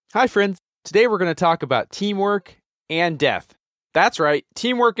Hi, friends. Today we're going to talk about teamwork and death. That's right,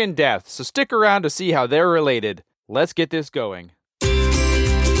 teamwork and death. So stick around to see how they're related. Let's get this going.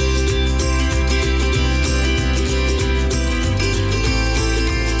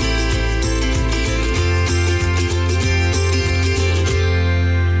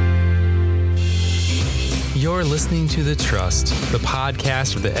 You're listening to The Trust, the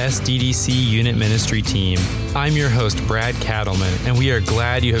podcast of the SDDC Unit Ministry team. I'm your host, Brad Cattleman, and we are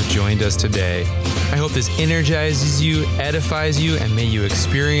glad you have joined us today. I hope this energizes you, edifies you, and may you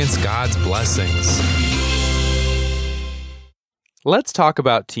experience God's blessings. Let's talk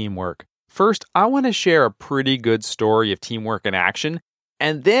about teamwork. First, I want to share a pretty good story of teamwork in action,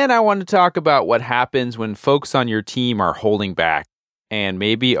 and then I want to talk about what happens when folks on your team are holding back, and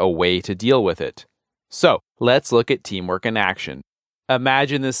maybe a way to deal with it. So, let's look at teamwork in action.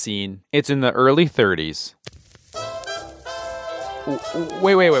 Imagine the scene. It's in the early 30s.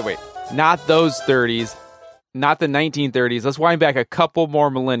 Wait. Not those 30s. Not the 1930s. Let's wind back a couple more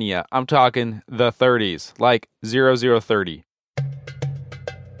millennia. I'm talking the 30s, like 0030.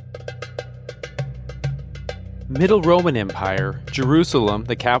 Middle Roman Empire, Jerusalem,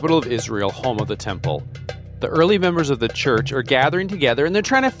 the capital of Israel, home of the temple. The early members of the church are gathering together and they're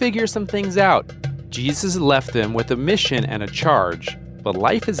trying to figure some things out. Jesus left them with a mission and a charge, but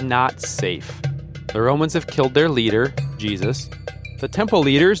life is not safe. The Romans have killed their leader, Jesus. The temple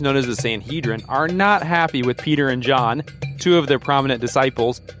leaders, known as the Sanhedrin, are not happy with Peter and John, two of their prominent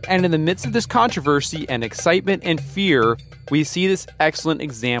disciples, and in the midst of this controversy and excitement and fear, we see this excellent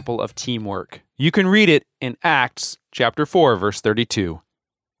example of teamwork. You can read it in Acts chapter 4, verse 32.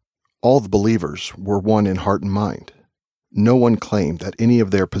 All the believers were one in heart and mind. No one claimed that any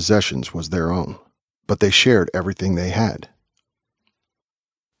of their possessions was their own, but they shared everything they had.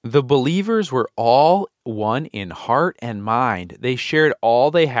 The believers were all one in heart and mind. They shared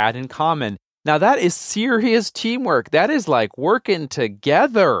all they had in common. Now that is serious teamwork. That is like working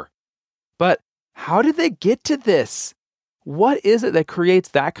together. But how did they get to this? What is it that creates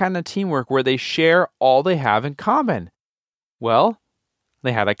that kind of teamwork where they share all they have in common? Well,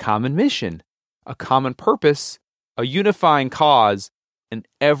 they had a common mission, a common purpose, a unifying cause, and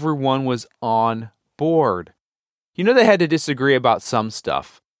everyone was on board. You know, they had to disagree about some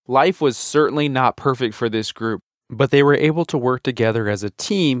stuff. Life was certainly not perfect for this group, but they were able to work together as a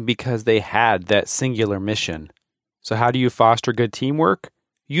team because they had that singular mission. So how do you foster good teamwork?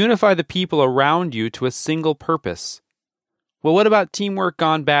 Unify the people around you to a single purpose. Well, what about teamwork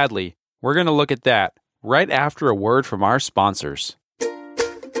gone badly? We're going to look at that right after a word from our sponsors.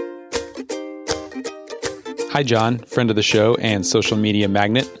 Hi, John, friend of the show and social media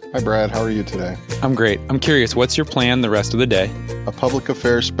magnate. Hi, Brad. How are you today? I'm great. I'm curious, what's your plan the rest of the day? A public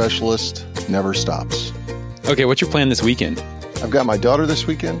affairs specialist never stops. Okay, what's your plan this weekend? I've got my daughter this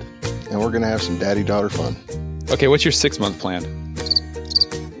weekend, and we're going to have some daddy-daughter fun. Okay, what's your 6-month plan?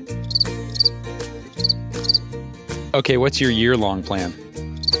 Okay, what's your year-long plan?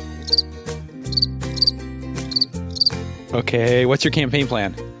 Okay, what's your campaign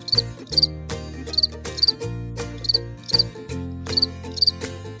plan?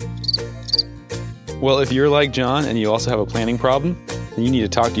 Well, if you're like John and you also have a planning problem, then you need to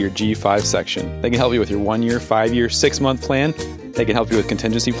talk to your G5 section. They can help you with your 1-year, 5-year, 6-month plan. They can help you with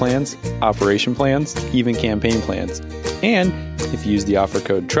contingency plans, operation plans, even campaign plans. And if you use the offer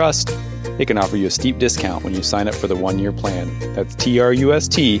code TRUST, they can offer you a steep discount when you sign up for the 1-year plan. That's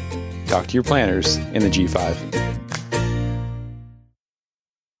TRUST. Talk to your planners in the G5.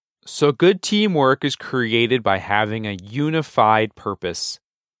 So good teamwork is created by having a unified purpose.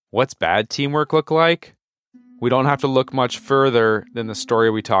 What's bad teamwork look like? We don't have to look much further than the story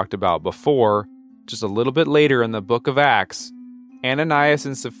we talked about before. Just a little bit later in the book of Acts, Ananias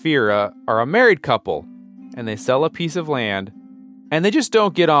and Sapphira are a married couple, and they sell a piece of land, and they just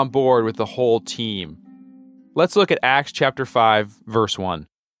don't get on board with the whole team. Let's look at Acts chapter 5, verse 1.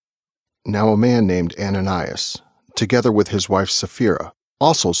 Now a man named Ananias, together with his wife Sapphira,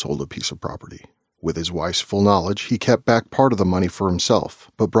 also sold a piece of property. With his wife's full knowledge, he kept back part of the money for himself,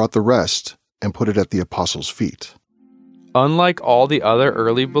 but brought the rest and put it at the apostles' feet. Unlike all the other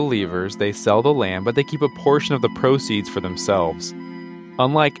early believers, they sell the land, but they keep a portion of the proceeds for themselves.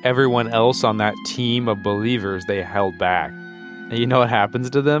 Unlike everyone else on that team of believers, they held back. And you know what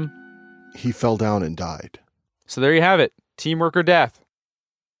happens to them? He fell down and died. So there you have it. Teamwork or death.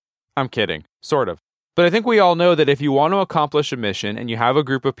 I'm kidding. Sort of. But I think we all know that if you want to accomplish a mission and you have a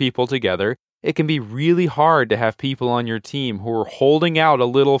group of people together, it can be really hard to have people on your team who are holding out a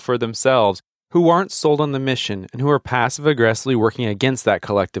little for themselves, who aren't sold on the mission, and who are passive-aggressively working against that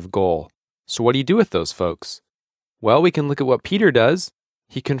collective goal. So what do you do with those folks? Well, we can look at what Peter does.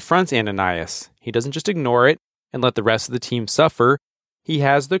 He confronts Ananias. He doesn't just ignore it and let the rest of the team suffer. He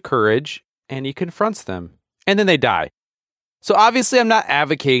has the courage and he confronts them. And then they die. So obviously I'm not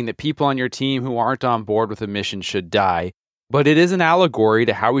advocating that people on your team who aren't on board with a mission should die, but it is an allegory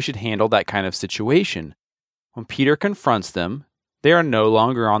to how we should handle that kind of situation. When Peter confronts them, they are no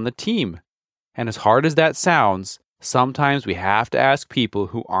longer on the team. And as hard as that sounds, sometimes we have to ask people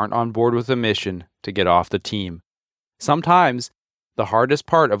who aren't on board with a mission to get off the team. Sometimes the hardest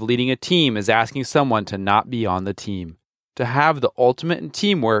part of leading a team is asking someone to not be on the team. To have the ultimate in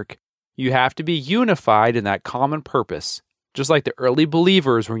teamwork, you have to be unified in that common purpose, just like the early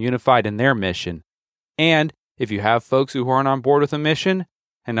believers were unified in their mission. And if you have folks who aren't on board with a mission,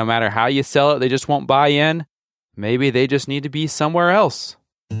 and no matter how you sell it, they just won't buy in, maybe they just need to be somewhere else.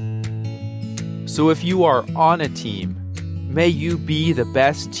 So if you are on a team, may you be the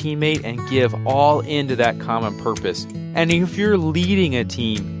best teammate and give all into that common purpose. And if you're leading a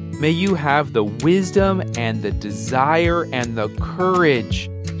team, may you have the wisdom and the desire and the courage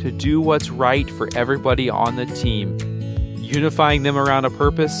to do what's right for everybody on the team, unifying them around a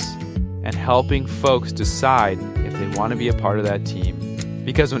purpose and helping folks decide if they want to be a part of that team.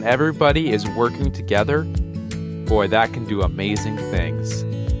 Because when everybody is working together, boy, that can do amazing things.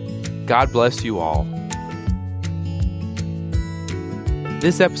 God bless you all.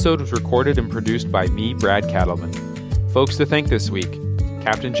 This episode was recorded and produced by me, Brad Cattleman. Folks to thank this week: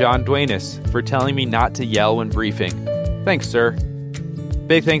 Captain John Duenas for telling me not to yell when briefing. Thanks, sir.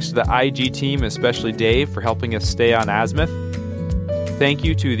 Big thanks to the IG team, especially Dave, for helping us stay on azimuth. Thank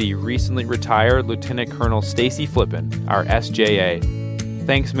you to the recently retired Lieutenant Colonel Stacy Flippin, our SJA.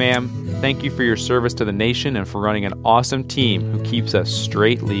 Thanks, ma'am. Thank you for your service to the nation and for running an awesome team who keeps us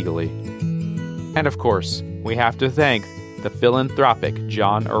straight legally. And of course, we have to thank the philanthropic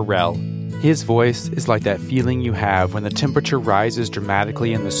John Orrell. His voice is like that feeling you have when the temperature rises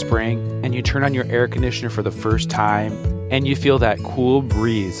dramatically in the spring and you turn on your air conditioner for the first time and you feel that cool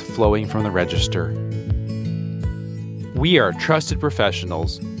breeze flowing from the register. We are trusted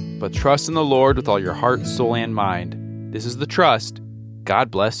professionals, but trust in the Lord with all your heart, soul, and mind. This is The Trust. God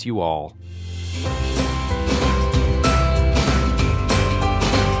bless you all.